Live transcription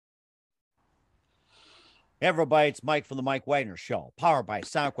Hey everybody, it's Mike from the Mike Wagner Show, powered by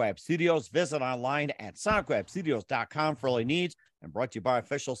SoundCloud Studios. Visit online at soundcloudstudios.com for all your needs, and brought to you by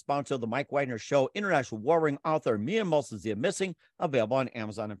official sponsor of the Mike Wagner Show, international war-ring author Mia Molson's The Missing, available on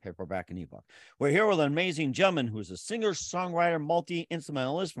Amazon and paperback and ebook. We're here with an amazing gentleman who's a singer, songwriter,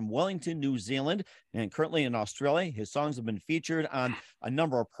 multi-instrumentalist from Wellington, New Zealand, and currently in Australia. His songs have been featured on a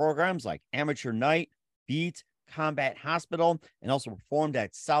number of programs like Amateur Night, Beat, Combat Hospital, and also performed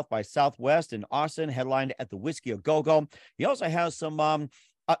at South by Southwest in Austin, headlined at the Whiskey A Go Go. He also has some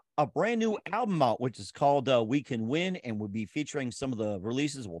a brand new album out, which is called We Can Win, and will be featuring some of the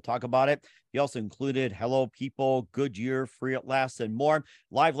releases. We'll talk about it. He also included Hello People, Good Year, Free at Last, and more.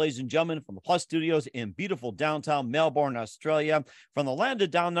 Live, ladies and gentlemen, from the Plus Studios in beautiful downtown Melbourne, Australia. From the land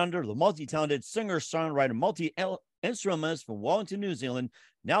of down under, the multi-talented singer, songwriter, multi-instrumentalist from Wellington, New Zealand,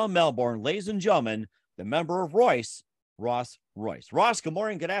 now in Melbourne, ladies and gentlemen, the member of Royce, Royce. Ross, good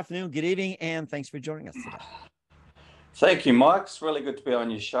morning, good afternoon, good evening, and thanks for joining us today. Thank you, Mike. It's really good to be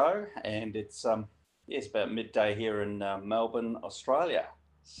on your show, and it's about midday here in Melbourne, Australia.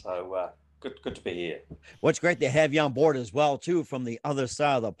 So good to be here. Well, it's great to have you on board as well, too, from the other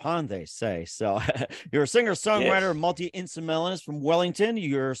side of the pond, they say. So you're a singer, songwriter, multi-instrumentalist from Wellington.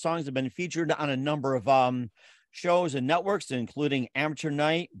 Your songs have been featured on a number of shows and networks, including Amateur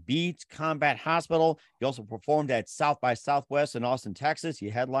Night, Beat, Combat Hospital. You also performed at South by Southwest in Austin, Texas.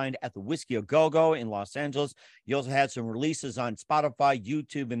 You headlined at the Whiskey A Go Go in Los Angeles. You also had some releases on Spotify,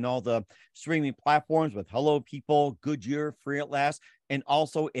 YouTube, and all the streaming platforms with Hello People, Good Year, Free at Last. And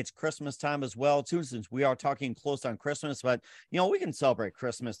also it's Christmas time as well, too, since we are talking close on Christmas. But, you know, we can celebrate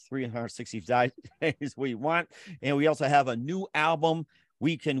Christmas 365 days we want. And we also have a new album,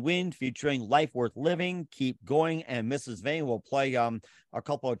 We Can Win, featuring Life Worth Living, Keep Going, and Mrs. Vane. Will play a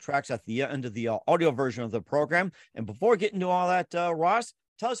couple of tracks at the end of the audio version of the program. And before getting to all that, Ross,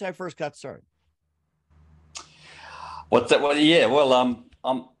 tell us how I first got started. What's that? Well, yeah. Well,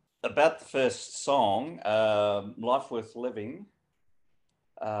 I'm about the first song, Life Worth Living.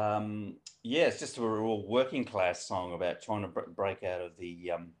 It's just a real working class song about trying to break out of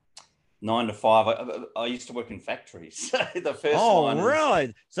the 9 to 5. I used to work in factories. The first line. Oh,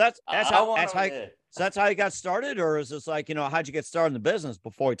 really? So that's how you got started, or is this like, you know, how'd you get started in the business?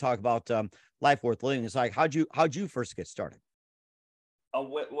 Before we talk about Life Worth Living, it's like how'd you first get started?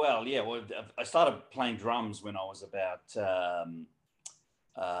 Well, I started playing drums when I was about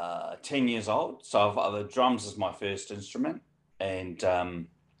 10 years old. So the drums is my first instrument, and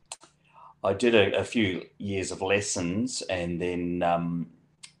I did a few years of lessons, and then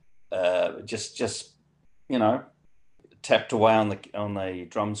just you know, tapped away on the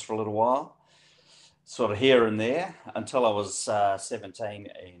drums for a little while, sort of here and there, until I was 17,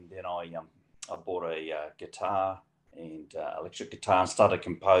 and then I bought a guitar and electric guitar and started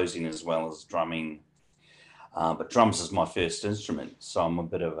composing as well as drumming. But drums is my first instrument, so I'm a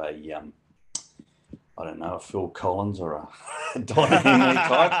bit of a I don't know, a Phil Collins or a Don Henley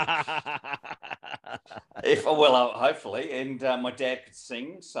type. Hopefully. And my dad could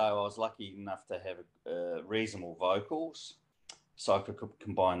sing, so I was lucky enough to have reasonable vocals, so I could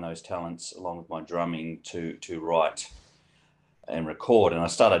combine those talents along with my drumming to write and record. And I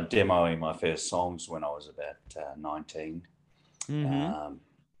started demoing my first songs when I was about 19. Mm-hmm.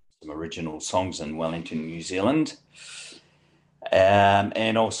 Some original songs in Wellington, New Zealand.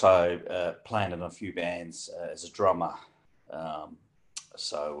 And also playing in a few bands as a drummer. I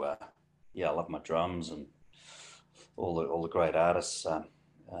love my drums and all the great artists,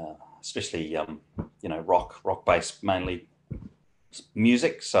 especially rock based mainly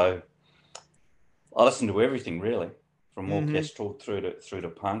music. So I listen to everything really, from orchestral through to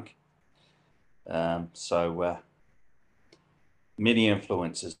punk. Many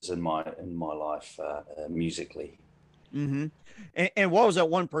influences in my life musically. Mm-hmm. And what was that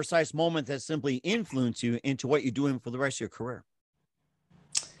one precise moment that simply influenced you into what you're doing for the rest of your career?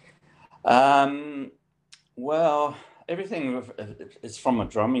 Well, everything is from a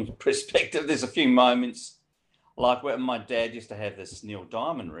drumming perspective. There's a few moments, like when my dad used to have this Neil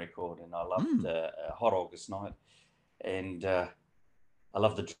Diamond record, and I loved Hot August Night, and I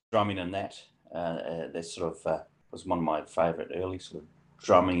loved the drumming in that. That sort of was one of my favorite early sort of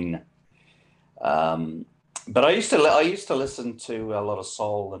drumming. But I used to listen to a lot of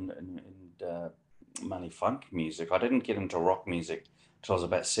soul and mainly funk music. I didn't get into rock music until I was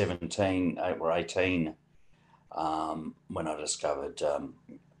about 17 or 18, when I discovered the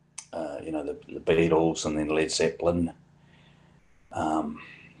Beatles and then Led Zeppelin.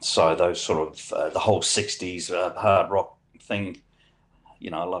 So those sort of the whole 60s hard rock thing, you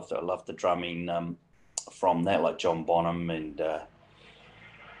know, I loved the drumming from that, like John Bonham and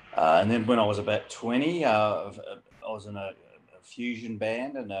And then when I was about 20, I was in a fusion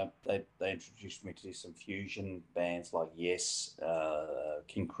band, and they introduced me to some fusion bands like Yes,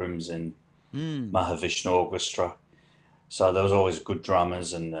 King Crimson, Mahavishnu Orchestra. So there was always good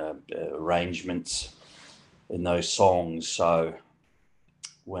drummers and arrangements in those songs. So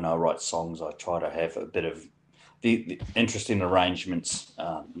when I write songs, I try to have a bit of the interesting arrangements,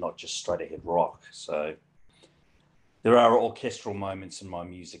 not just straight ahead rock. So there are orchestral moments in my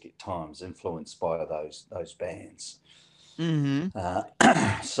music at times, influenced by those bands. Yeah,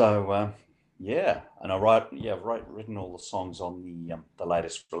 and I've written all the songs on the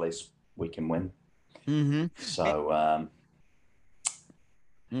latest release, We Can Win. So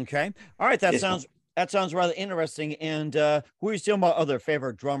okay, all right, yes, that sounds rather interesting. And who are you still my other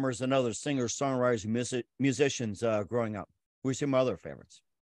favorite drummers and other singers, songwriters, musicians growing up? Who are some of my other favorites?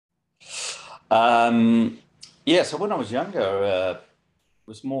 yeah. So when I was younger, it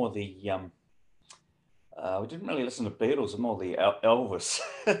was more the we didn't really listen to Beatles, more the Elvis,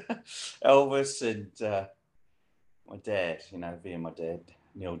 Elvis, and my dad. Via my dad,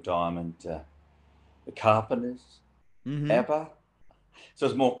 Neil Diamond, the Carpenters, ABBA. So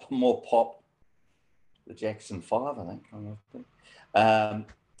it's more pop, the Jackson 5, I think. And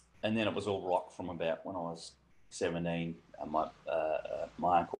then it was all rock from about when I was 17. My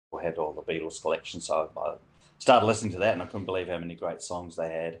uncle had all the Beatles collection, so I started listening to that, and I couldn't believe how many great songs they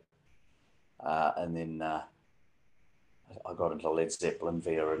had. And then I got into Led Zeppelin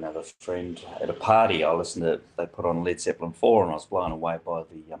via another friend at a party. They put on Led Zeppelin 4, and I was blown away by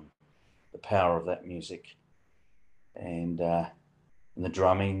the power of that music, and the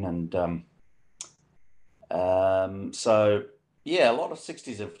drumming, and so yeah, a lot of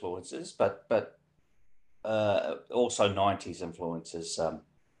 60s influences, but also 90s influences,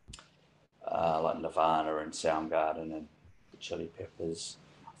 like Nirvana and Soundgarden and the Chili Peppers.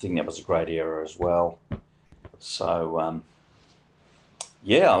 I think that was a great era as well. So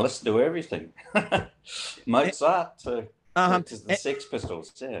yeah, I listen to everything. Mozart to the Sex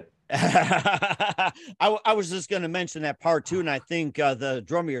Pistols. Yeah. I was just going to mention that part too, and I think the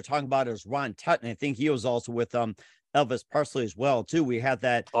drummer you're talking about is Ron Tutton. I think he was also with Elvis Presley as well too. We had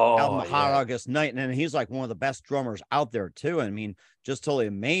that album Hot August Night, and he's like one of the best drummers out there too. I mean, just totally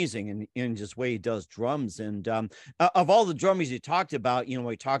amazing in just way he does drums. And of all the drummers you talked about,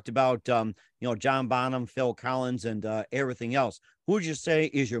 we talked about John Bonham, Phil Collins, and everything else. Who would you say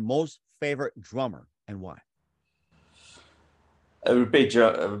is your most favorite drummer, and why? It would be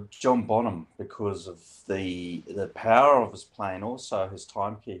John Bonham, because of the power of his playing. Also, his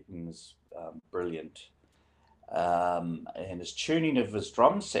timekeeping was brilliant, and his tuning of his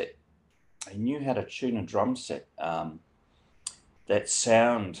drum set. He knew how to tune a drum set. That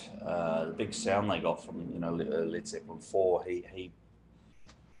sound, the big sound they got from Led Zeppelin 4.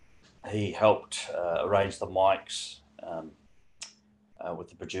 He helped arrange the mics with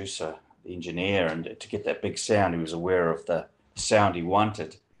the producer, the engineer, and to get that big sound, he was aware of the sound he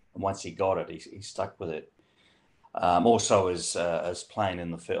wanted, and once he got it, he stuck with it. Also, as playing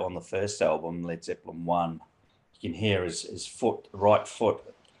on the first album, Led Zeppelin 1, you can hear his foot, right foot,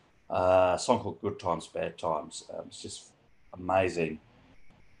 a song called Good Times, Bad Times. It's just amazing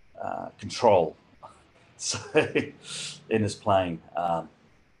control so in his playing.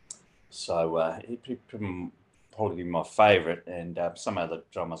 He'd probably be my favourite, and some other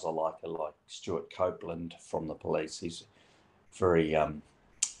drummers I like are like Stuart Copeland from the Police. He's very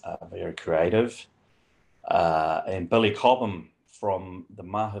creative, and Billy Cobham from the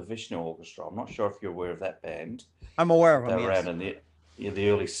Mahavishnu Orchestra. I'm not sure if you're aware of that band. I'm aware of them. They were around in the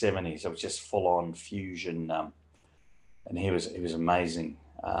early 70s. It was just full on fusion, and he was amazing.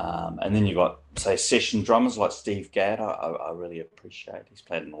 And then you got, say, session drummers like Steve Gadd. I really appreciate. He's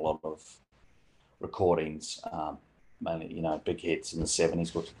played in a lot of recordings, mainly big hits in the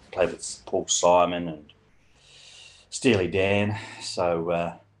 70s. Played with Paul Simon and Steely Dan. So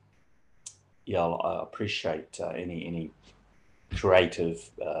I appreciate any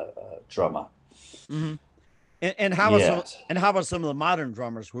creative drummer. Mm-hmm. And how about some of the modern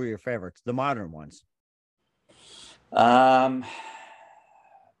drummers? Who are your favorites? The modern ones. From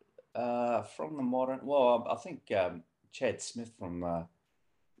the modern, well, I think Chad Smith from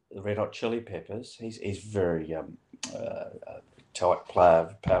the Red Hot Chili Peppers. He's very tight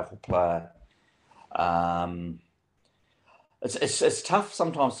player, powerful player. It's tough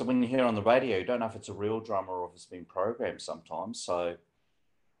sometimes when you hear on the radio. You don't know if it's a real drummer or if it's been programmed sometimes. So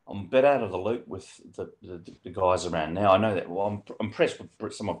I'm a bit out of the loop with the guys around now. I know that. Well, I'm impressed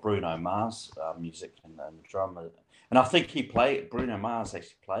with some of Bruno Mars' music and the drummer. And I think Bruno Mars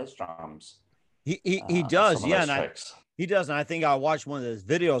actually plays drums He does, some of yeah, those and tracks. he does, and I think I watched one of his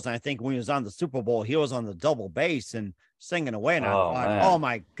videos, and I think when he was on the Super Bowl, he was on the double bass and singing away, and I Oh thought, oh man.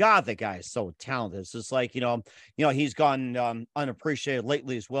 my god, the guy is so talented. It's just like he's gone unappreciated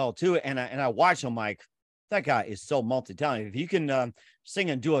lately as well too, and I watch him like that guy is so multi-talented. If you can sing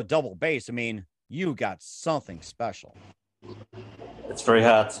and do a double bass, I mean, you got something special. It's very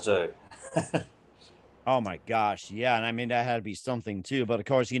hard to do. Oh my gosh, yeah, and I mean that had to be something too. But of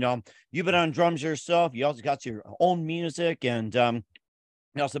course, you've been on drums yourself. You also got your own music, and you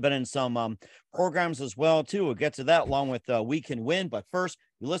also been in some programs as well too. We'll get to that along with We Can Win. But first,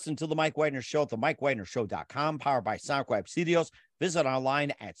 you listen to the Mike Wagner Show at the MikeWagnerShow.com, powered by SonicWeb Studios. Visit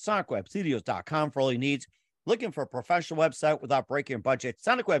online at SonicWebStudios.com for all your needs. Looking for a professional website without breaking your budget?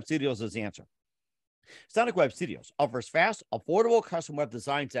 SonicWeb Studios is the answer. Sonic Web Studios offers fast, affordable custom web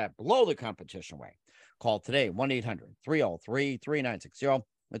designs that blow the competition away. Call today 1-800-303-3960.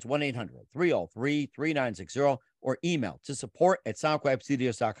 That's 1-800-303-3960 or email to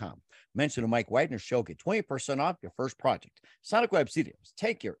support@sonicwebstudios.com. Mention the Mike Wagner Show, get 20% off your first project. Sonic Web Studios,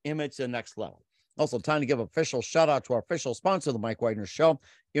 take your image to the next level. Also, time to give official shout out to our official sponsor, the Mike Wagner Show,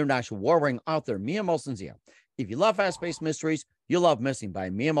 international war ring author Mia Molson-Zia. If you love fast-paced mysteries, you'll love Missing by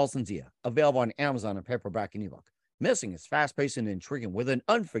Mia Molson-Zia, available on Amazon in paperback and ebook. Missing is fast-paced and intriguing with an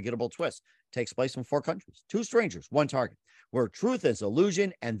unforgettable twist. Takes place in 4 countries, 2 strangers, 1 target, where truth is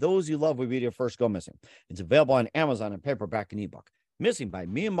illusion and those you love will be your first go missing. It's available on Amazon in paperback and ebook. Missing by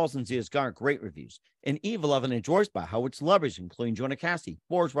Mia Molson-Zia has garnered great reviews, and Eve 11 enjoys by Howard celebrities, including Jonah Cassidy,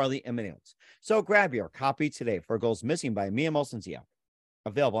 Boris Riley, and many others. So grab your copy today for Goes Missing by Mia Molson-Zia,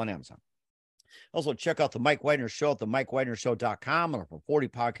 available on Amazon. Also, check out the Mike Wagner Show at the MikeWagnerShow.com on over 40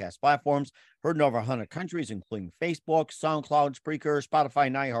 podcast platforms, heard in over 100 countries, including Facebook, SoundCloud, Spreaker, Spotify,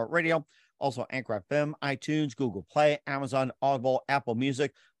 and iHeartRadio. Also, Anchor FM, iTunes, Google Play, Amazon, Audible, Apple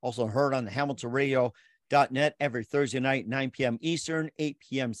Music. Also heard on the HamiltonRadio.net every Thursday night, 9 p.m. Eastern, 8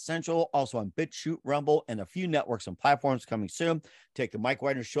 p.m. Central. Also on BitChute, Rumble, and a few networks and platforms coming soon. Take the Mike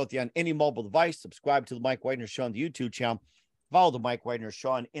Wagner Show on any mobile device. Subscribe to the Mike Wagner Show on the YouTube channel. Follow the Mike Wagner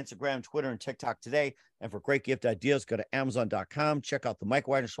Show on Instagram, Twitter, and TikTok today. And for great gift ideas, go to Amazon.com. Check out the Mike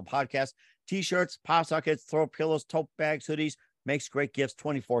Wagner Show podcast. T-shirts, pop sockets, throw pillows, tote bags, hoodies. Makes great gifts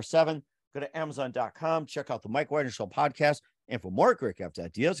 24/7. Go to Amazon.com. Check out the Mike Wagner Show podcast. And for more great gift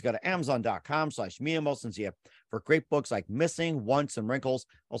ideas, go to Amazon.com/Mia Molson-Zia for great books like Missing, Once, and Wrinkles.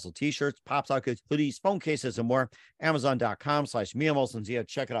 Also T-shirts, pop sockets, hoodies, phone cases, and more. Amazon.com/Mia Molson-Zia.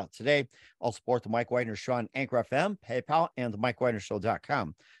 Check it out today. I'll support the Mike Wagner Show on Anchor FM, PayPal, and the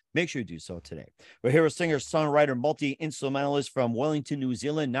MikeWagnerShow.com. Make sure you do so today. We're here with singer, songwriter, multi-instrumentalist from Wellington, New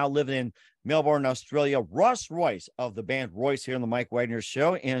Zealand, now living in Melbourne, Australia, Royce of the band Royce here on the Mike Wagner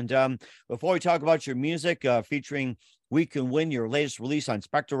Show. And before we talk about your music featuring We Can Win, your latest release on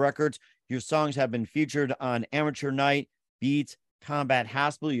Spectra Records, your songs have been featured on Amateur Night, Beats, Combat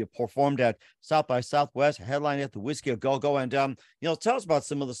Hospital. You performed at South by Southwest, headlined at the Whiskey a Go-Go. And, tell us about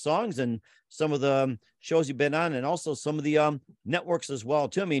some of the songs and some of the shows you've been on and also some of the networks as well,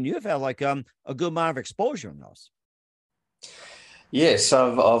 too. I mean, you've had like a good amount of exposure in those. Yes,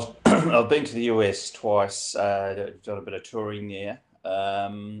 I've I've been to the US twice, done a bit of touring there.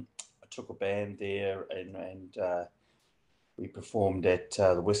 I took a band there and we performed at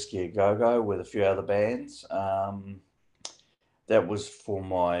the Whiskey a Go-Go with a few other bands. That was for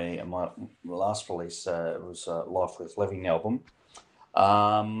my last release. It was a Life Worth Living album,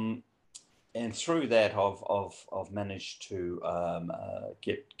 and through that, I've managed to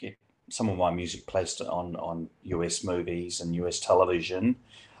get some of my music placed on US movies and US television,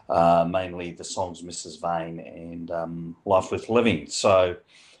 mainly the songs Mrs. Vane and Life Worth Living. So,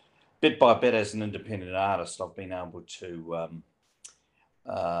 bit by bit, as an independent artist, I've been able to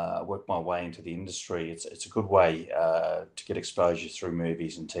work my way into the industry. It's a good way to get exposure through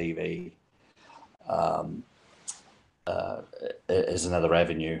movies and TV as another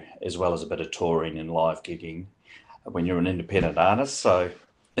avenue, as well as a bit of touring and live gigging when you're an independent artist. So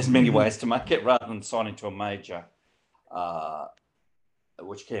there's many ways to make it rather than signing to a major,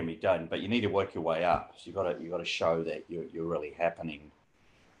 which can be done, but you need to work your way up. So you got to show that you're really happening.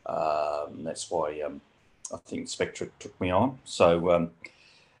 That's why I think Spectra took me on. So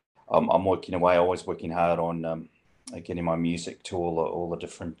I'm working away, always working hard on getting my music to all the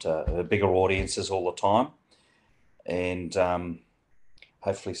different bigger audiences all the time, and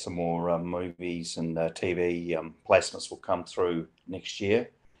hopefully some more movies and TV placements will come through next year,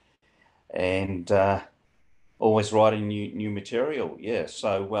 and always writing new material. Yeah.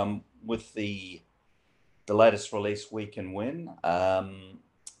 So with the latest release, We Can Win. That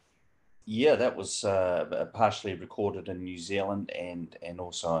was partially recorded in New Zealand and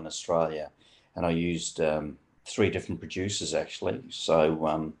also in Australia. and I used 3 different producers actually.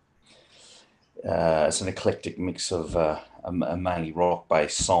 So it's an eclectic mix of mainly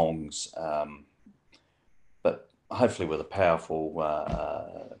rock-based songs, but hopefully with a powerful,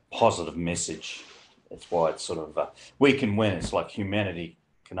 positive message. That's why it's sort of we can win. It's like humanity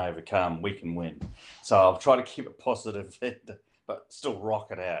can overcome. We can win. So I'll try to keep it positive, but still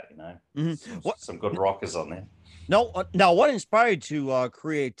rock it out. Some good rockers on there. No, now what inspired you to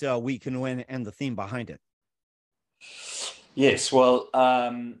create "We Can Win" and the theme behind it? Yes, well,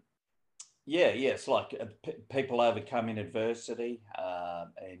 it's like people overcoming adversity,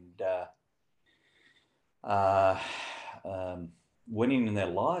 and winning in their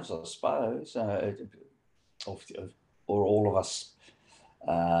lives, I suppose, or all of us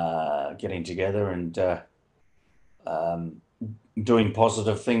getting together and doing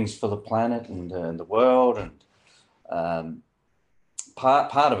positive things for the planet and the world. And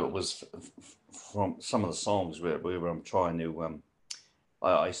part of it was from some of the songs where I'm trying to.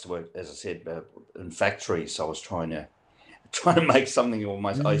 I used to work, as I said, in factories, so I was trying to make something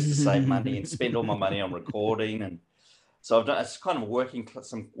almost. I used to save money and spend all my money on recording, and so I've done. It's kind of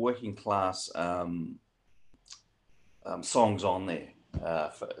some working class songs on there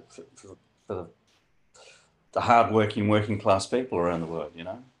for the hardworking working class people around the world.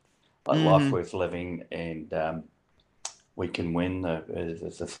 Like Life Worth Living and We Can Win,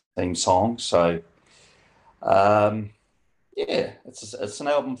 the theme song. So it's an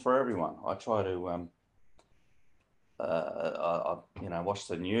album for everyone. I try to watch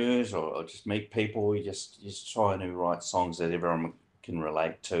the news or just meet people. You just try to write songs that everyone can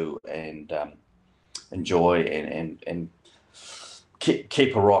relate to and enjoy and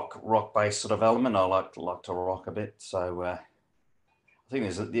keep a rock based sort of element. I like to rock a bit. So I think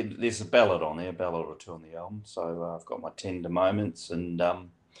there's a ballad on there, a ballad or two on the album. So I've got my tender moments and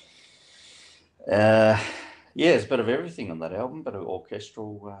there's a bit of everything on that album, bit of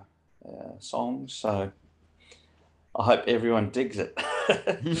orchestral songs. So I hope everyone digs it.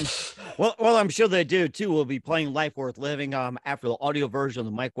 Well, I'm sure they do too. We'll be playing "Life Worth Living" after the audio version of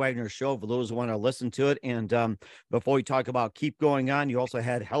the Mike Wagner Show for those who want to listen to it. And before we talk about "Keep Going On," you also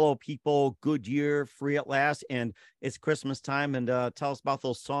had "Hello People," "Good Year," "Free at Last," and it's Christmas time. And tell us about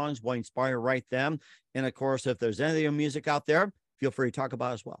those songs, what inspired you to write them, and of course, if there's any other music out there, feel free to talk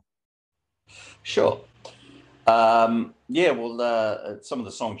about it as well. Sure. Some of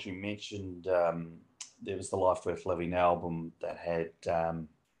the songs you mentioned. There was the Life Worth Living album that had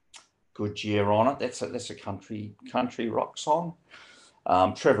Good Year on it. That's a country rock song.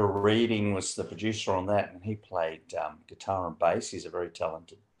 Trevor Reading was the producer on that, and he played guitar and bass. He's a very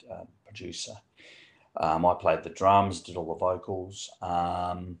talented producer. I played the drums, did all the vocals.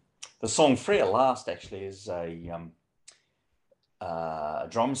 The song "Free at Last" actually is a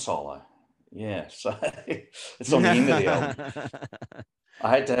drum solo. Yeah, so it's on the end of the album.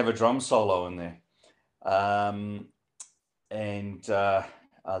 I had to have a drum solo in there.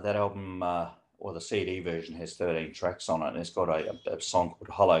 That album, or the CD version, has 13 tracks on it, and it's got a song called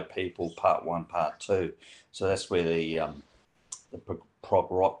 "Hello People" Part 1, Part 2. So that's where the prog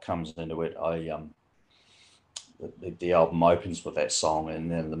rock comes into it. The album opens with that song,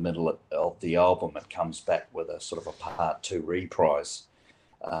 and then in the middle of the album, it comes back with a sort of a Part 2 reprise,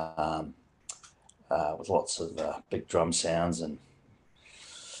 with lots of big drum sounds and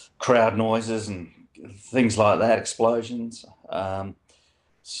crowd noises and things like that, explosions. From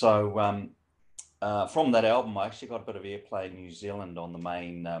that album, I actually got a bit of airplay in New Zealand on the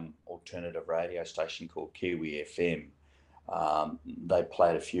main alternative radio station called Kiwi FM. They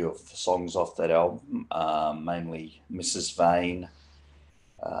played a few of the songs off that album, mainly Mrs. Vane,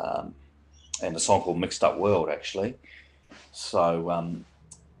 and a song called Mixed Up World, actually. So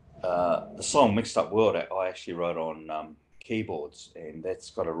the song Mixed Up World, I actually wrote on keyboards, and that's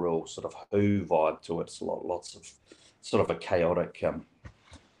got a real sort of Who vibe to it. It's lots of sort of a chaotic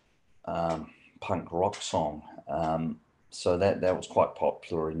punk rock song. So that was quite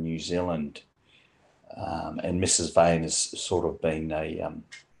popular in New Zealand. And Mrs. Vane has sort of been a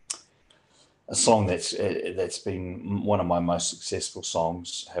song that's been one of my most successful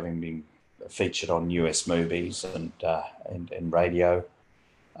songs, having been featured on US movies and radio.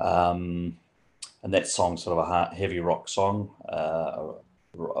 And that song's sort of a heavy rock song, a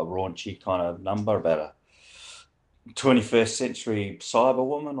raunchy kind of number about a 21st century cyber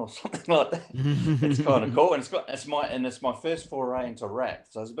woman or something like that. It's kind of cool, and it's my first foray into rap.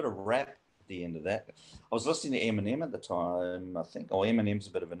 So there's a bit of rap at the end of that. I was listening to Eminem at the time, I think. Eminem's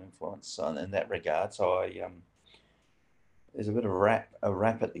a bit of an influence in that regard. So there's a bit of rap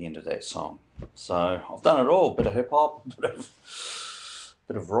at the end of that song. So I've done it all: bit of hip hop, bit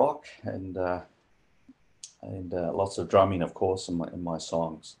bit of rock, and lots of drumming, of course, in my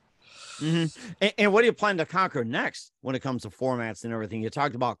songs. And what do you plan to conquer next when it comes to formats and everything? You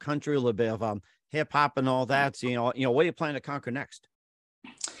talked about country, a little bit of hip hop and all that. So, what do you plan to conquer next?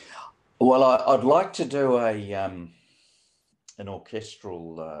 Well, I'd like to do an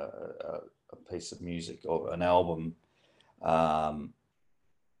orchestral a piece of music or an album, but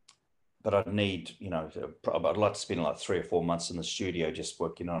I'd need, I'd like to spend like 3 or 4 months in the studio just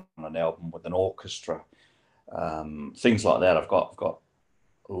working on an album with an orchestra, things like that. I've got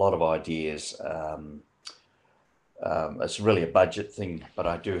a lot of ideas. It's really a budget thing, but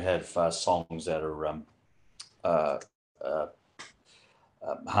I do have songs that are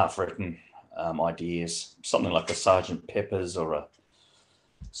half written ideas, something like a Sergeant Pepper's or a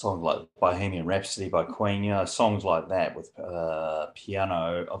song like Bohemian Rhapsody by Queen, songs like that with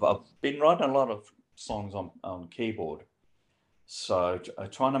piano. I've been writing a lot of songs on keyboard, so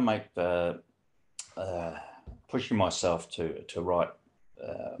trying to make the pushing myself to write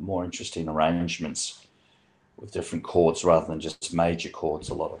more interesting arrangements with different chords rather than just major chords.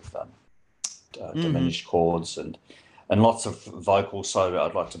 A lot of diminished chords and lots of vocals. So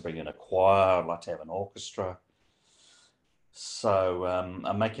I'd like to bring in a choir. I'd like to have an orchestra. So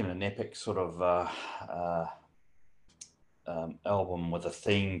I'm making an epic sort of album with a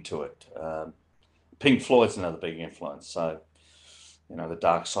theme to it. Pink Floyd's another big influence. So, The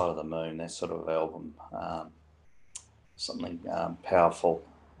Dark Side of the Moon, that sort of album, something powerful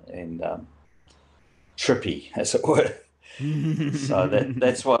and trippy, as it were. So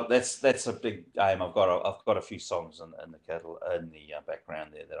that's a big aim. I've got a few songs in the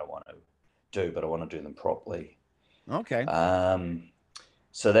background there that I want to do, but I want to do them properly. Okay.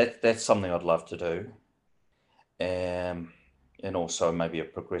 So that's something I'd love to do, and also maybe a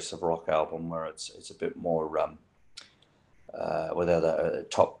progressive rock album where it's a bit more with other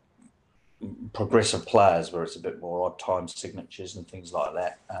top progressive players, where it's a bit more odd time signatures and things like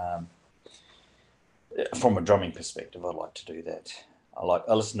that. From a drumming perspective, I'd like to do that.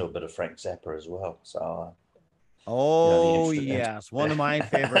 I listen to a bit of Frank Zappa as well. So, yes, one of my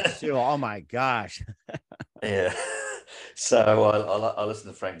favorites too. Oh my gosh. Yeah. So I listen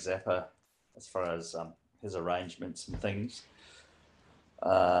to Frank Zappa as far as his arrangements and things.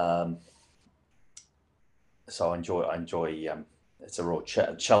 So I enjoy. It's a real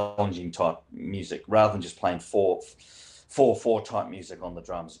challenging type music rather than just playing 4/4 type music on the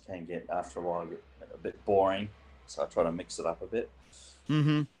drums. It can get, after a while, get a bit boring. So I try to mix it up a bit.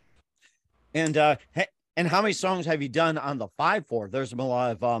 And how many songs have you done on the 5/4? There's been a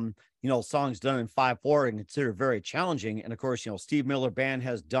lot of songs done in 5/4 and considered very challenging. And of course, Steve Miller Band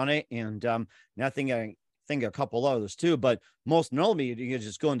has done it, and I think a couple others too. But most notably, you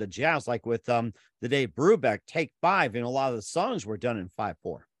just go into jazz, like with the Dave Brubeck Take 5, and a lot of the songs were done in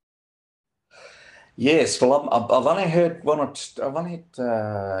 5/4. Yes, well, I've only heard one. I've only had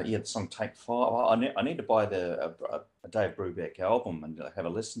the song Take 5. I need to buy a Dave Brubeck album and have a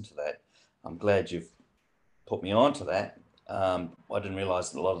listen to that. I'm glad you've put me on to that. I didn't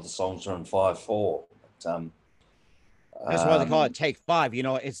realize that a lot of the songs are in 5/4. That's why they call it Take 5.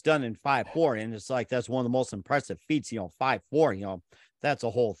 It's done in 5/4, and it's like that's one of the most impressive feats. 5/4. That's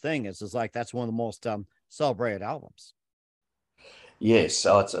a whole thing. It's just like that's one of the most celebrated albums. Yes,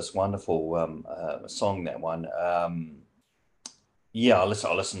 it's wonderful song, that one. I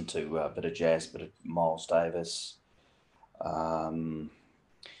listen to a bit of jazz, a bit of Miles Davis. But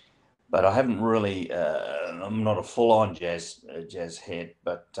I haven't really. I'm not a full-on jazz head,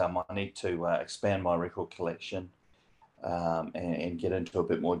 but I need to expand my record collection and get into a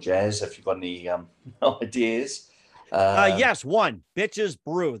bit more jazz. If you've got any ideas. Yes, one Bitches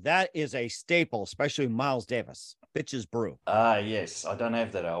Brew. That is a staple, especially Miles Davis. Bitches Brew. Yes, I don't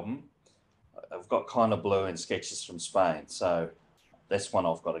have that album. I've got Kind of Blue and Sketches from Spain, so that's one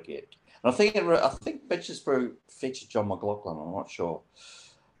I've got to get. And I think Bitches Brew featured John McLaughlin. I'm not sure.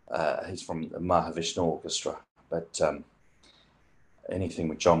 He's from the Mahavishnu Orchestra, but anything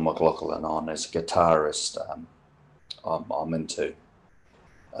with John McLaughlin on as a guitarist, I'm into.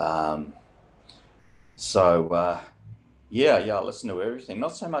 I listen to everything.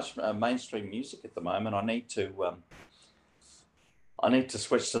 Not so much mainstream music at the moment. I need to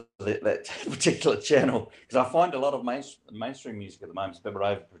switch to that particular channel, because I find a lot of mainstream music at the moment is a bit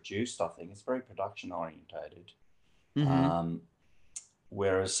overproduced. I think it's very production orientated.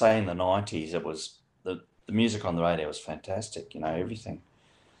 Whereas, say, in the 90s, it was the music on the radio was fantastic. Everything,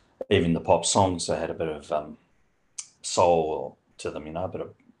 even the pop songs, they had a bit of soul to them. A bit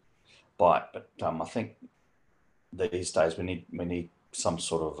of bite. But I think these days we need some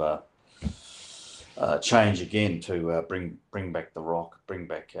sort of change again to bring back the rock, bring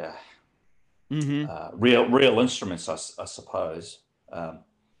back Mm-hmm. real instruments, I suppose. Because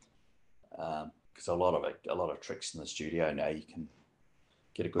a lot of tricks in the studio now, you can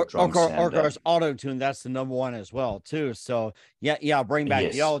get a good drum Of sound. course, auto tune, that's the number one as well, too. So, yeah, bring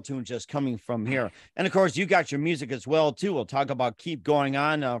back the Yes. auto tune just coming from here. And of course, you got your music as well, too. We'll talk about Keep Going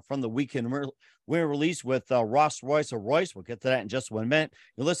On from the weekend we're released with Royce of Royce. We'll get to that in just 1 minute.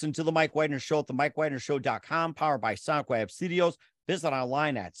 You listen to The Mike Wagner Show at themikewagnershow.com, powered by SoundWeb Studios. Visit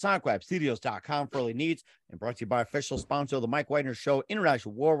online at SoundWebStudios.com for early needs, and brought to you by official sponsor of The Mike Wagner Show,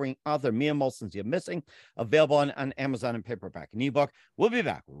 international war ring author Mia Molson's You're Missing, available on Amazon and paperback and ebook. We'll be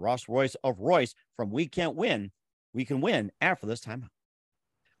back with Royce of Royce from We Can Win after this time.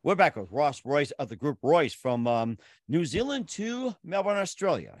 We're back with Royce of the group Royce from New Zealand to Melbourne,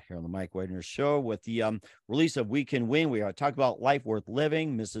 Australia, here on the Mike Wagner Show with the release of We Can Win. We are talking about Life Worth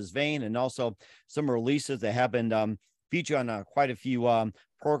Living, Mrs. Vane, and also some releases that have been featured on quite a few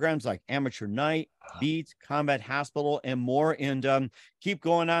programs like Amateur Night, Beats, Combat Hospital, and more. And Keep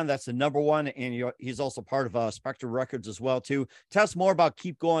Going On, that's the number one. And he's also part of Spectra Records as well, too. Tell us more about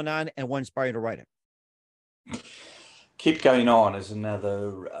Keep Going On and what inspired you to write it. Keep Going On is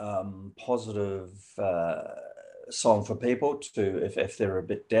another positive song for people to, if they're a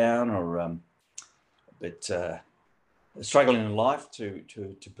bit down or a bit struggling in life, to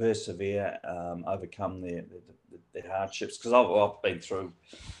persevere, overcome their hardships. Because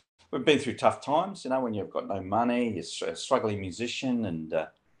we've been through tough times, when you've got no money, you're a struggling musician and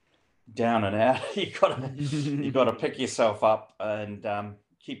down and out. you got to pick yourself up and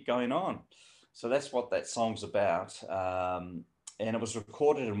keep going on. So that's what that song's about. And it was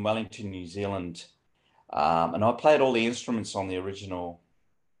recorded in Wellington, New Zealand. And I played all the instruments on the original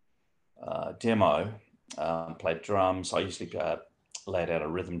demo. Played drums. I usually laid out a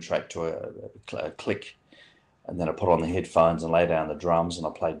rhythm track to a click, and then I put on the headphones and lay down the drums, and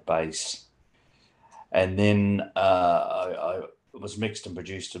I played bass. And then it was mixed and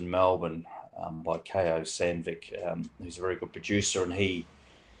produced in Melbourne by K.O. Sandvik, who's a very good producer, and he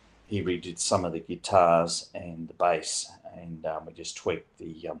redid some of the guitars and the bass, and we just tweaked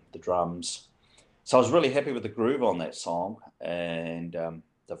the drums. So I was really happy with the groove on that song and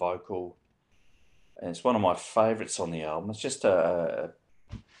the vocal. And it's one of my favourites on the album. It's just a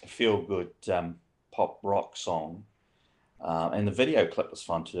feel-good pop rock song. And the video clip was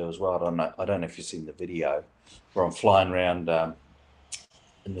fun to do as well. I don't know if you've seen the video where I'm flying around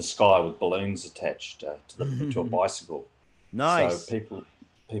in the sky with balloons attached to a bicycle. Nice. So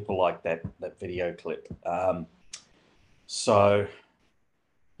people like that video clip. So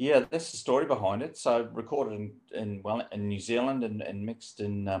yeah, that's the story behind it. So recorded in New Zealand and mixed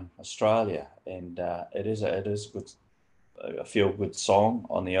in Australia, and it is a feel good song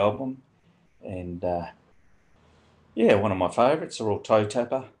on the album, and yeah, one of my favourites. A real toe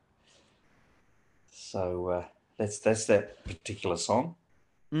tapper. So that's that particular song.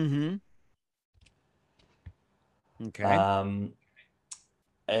 Mm-hmm. Okay.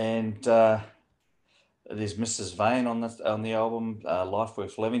 And there's Mrs. Vane on the album, Life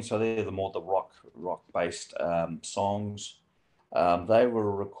Worth Living. So they're the rock based songs. They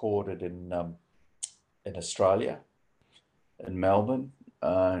were recorded in Australia, in Melbourne,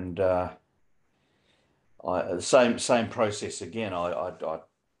 and same process again. I'd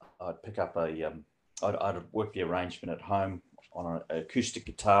pick up I'd work the arrangement at home on an acoustic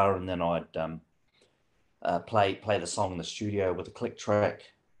guitar, and then I'd play the song in the studio with a click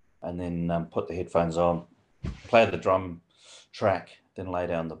track, and then put the headphones on, play the drum track, then lay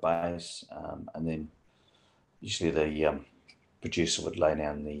down the bass, and then usually the producer would lay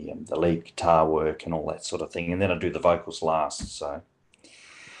down the lead guitar work and all that sort of thing, and then I'd do the vocals last. So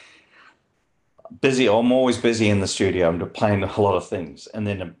busy. I'm always busy in the studio. I'm playing a lot of things, and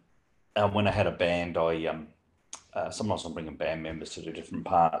then when I had a band, sometimes I'm bringing band members to do different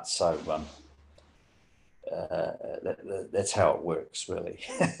parts. So that's how it works, really.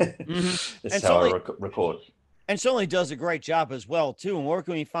 Mm-hmm. That's how I record. And certainly does a great job as well, too. And where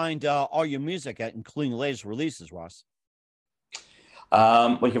can we find all your music at, including the latest releases, Ross?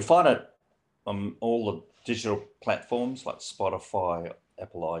 We can find it on all the digital platforms like Spotify,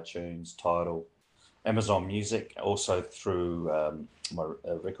 Apple iTunes, Tidal, Amazon Music, also through my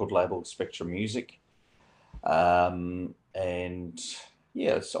record label, Spectra Music. And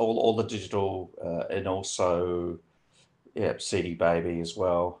yeah, it's all the digital, and also CD Baby as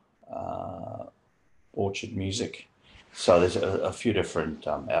well, Orchard Music. So there's a few different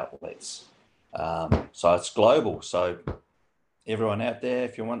outlets. So it's global. So everyone out there,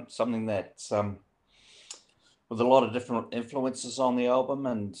 if you want something that's with a lot of different influences on the album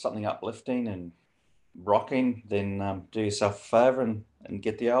and something uplifting and rocking, then do yourself a favor and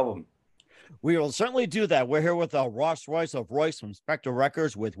get the album. We will certainly do that. We're here with Royce of Royce from Spectra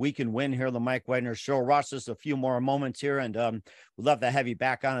Records with We Can Win here on the Mike Wagner Show. Ross, just a few more moments here, and we'd love to have you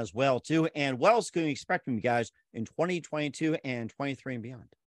back on as well, too. And what else can we expect from you guys in 2022 and 23 and beyond?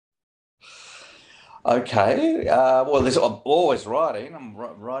 Okay. Well, I'm always writing. I'm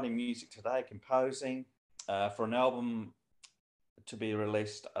writing music today, composing for an album to be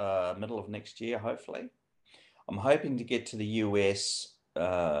released middle of next year, hopefully. I'm hoping to get to the US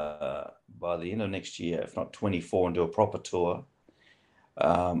by the end of next year, if not 24, and do a proper tour.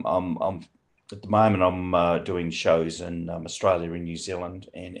 I'm at the moment I'm doing shows in Australia and New Zealand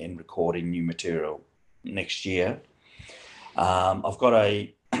and recording new material next year. I've got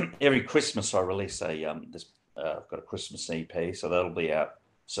every Christmas I release I've got a Christmas EP, so that'll be out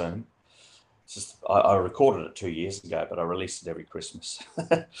soon. It's just I recorded it 2 years ago, but I released it every Christmas.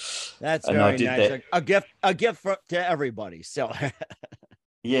 That's and very I did nice. that. A gift to everybody. So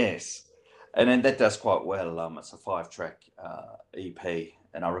Yes, and then that does quite well. It's a 5-track EP,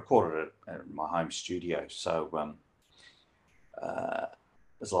 and I recorded it at my home studio. So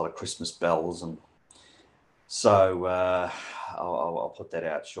there's a lot of Christmas bells, and so I'll put that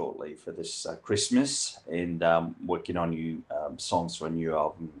out shortly for this Christmas, and working on new songs for a new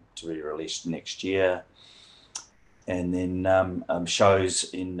album to be released next year, and then shows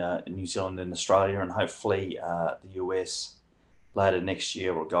in New Zealand and Australia, and hopefully the US later next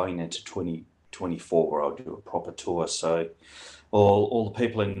year, or going into 2024, where I'll do a proper tour. So all the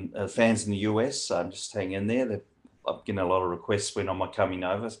people fans in the US, just hang in there. I'm getting a lot of requests when am I coming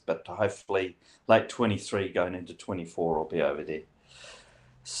over, but hopefully late 23 going into 24 I'll be over there.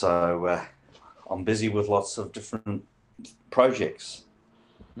 So I'm busy with lots of different projects.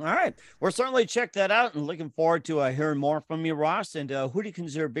 all right, we'll certainly check that out, and looking forward to hearing more from you, Ross. And who do you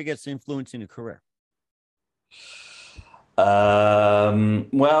consider biggest influence in your career?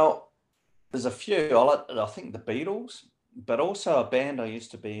 Well, there's a few. I think the Beatles, but also a band I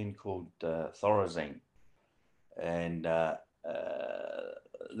used to be in called Thorazine, and that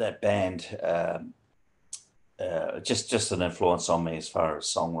band just an influence on me as far as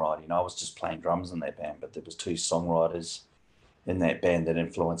songwriting. I was just playing drums in that band, but there was 2 songwriters in that band that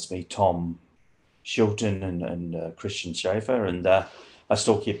influenced me, Tom Shilton and Christian Schaefer, and I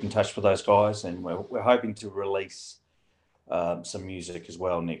still keep in touch with those guys, and we're hoping to release some music as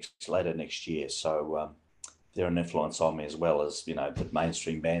well later next year. So they're an influence on me, as well as the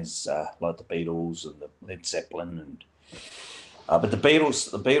mainstream bands like the Beatles and the Led Zeppelin, and but the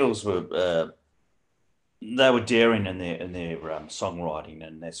Beatles were they were daring in their songwriting,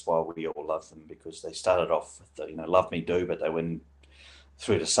 and that's why we all love them, because they started off with Love Me Do, but they went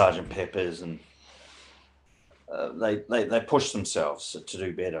through to Sergeant Pepper's, and they pushed themselves to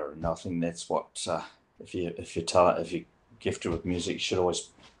do better. And I think that's what if you're gifted with music, you should always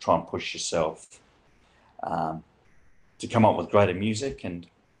try and push yourself to come up with greater music and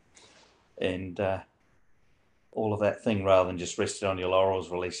all of that thing, rather than just resting on your laurels,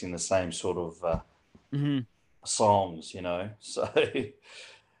 releasing the same sort of songs. So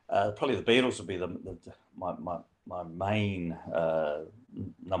probably the Beatles would be my main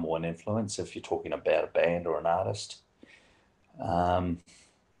number one influence if you're talking about a band or an artist.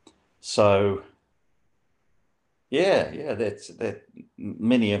 So yeah, that's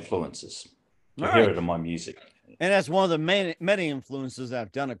many influences. You hear it in my music. And that's one of the many influences that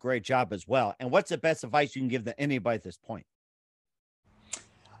have done a great job as well. And what's the best advice you can give to anybody at this point?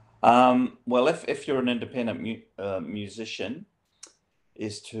 Well, if you're an independent musician,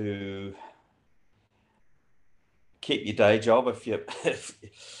 is to keep your day job. If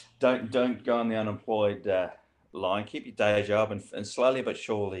don't go on the unemployed line, keep your day job, and slowly but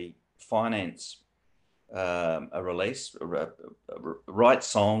surely finance a release, write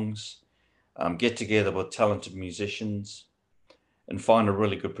songs, get together with talented musicians, and find a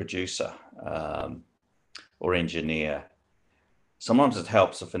really good producer or engineer. Sometimes it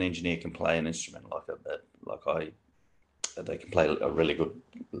helps if an engineer can play an instrument they can play a really good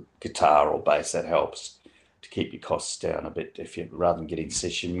guitar or bass. That helps to keep your costs down a bit, rather than getting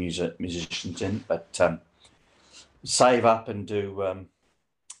session musicians in. But save up and do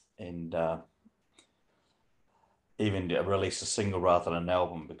even release a single rather than an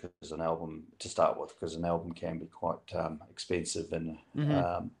album, because an album can be quite expensive, and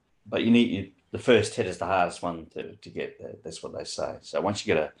but the first hit is the hardest one to get. That's what they say. So once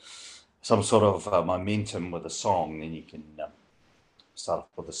you get some sort of momentum with a song, then you can start off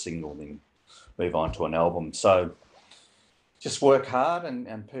with a single, then move on to an album. So just work hard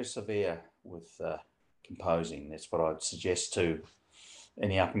and persevere with composing. That's what I'd suggest to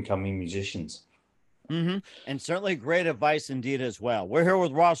any up and coming musicians. And certainly great advice indeed as well. We're here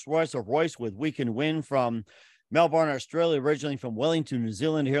with Royce of Royce with We Can Win from Melbourne, Australia, originally from Wellington, New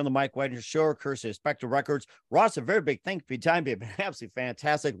Zealand, here on the Mike Wagner Show, courtesy of Spectra Records. Ross, a very big thank you for your time. You've been absolutely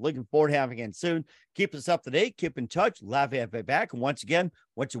fantastic. Looking forward to having you again soon. Keep us up to date. Keep in touch. Love to have you back. And once again,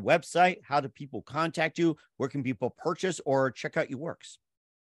 what's your website? How do people contact you? Where can people purchase or check out your works?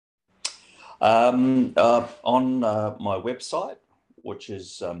 On my website, which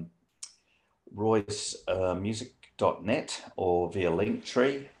is roycemusic.net, or via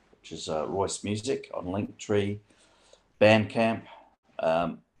Linktree, which is Royce Music on Linktree, Bandcamp,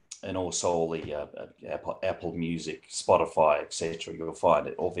 and also all the Apple Music, Spotify, etc. You'll find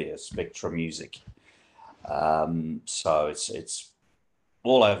it all via Spectra Music. So it's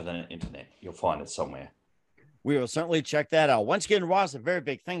all over the internet. You'll find it somewhere. We will certainly check that out. Once again, Ross, a very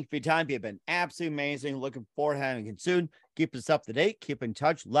big thank you for your time. You've been absolutely amazing. Looking forward to having you soon. Keep us up to date. Keep in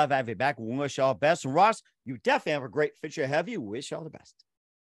touch. Love having you back. We wish you all the best. And Ross, you definitely have a great future ahead of you. Wish you all the best.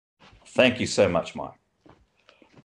 Thank you so much, Mike.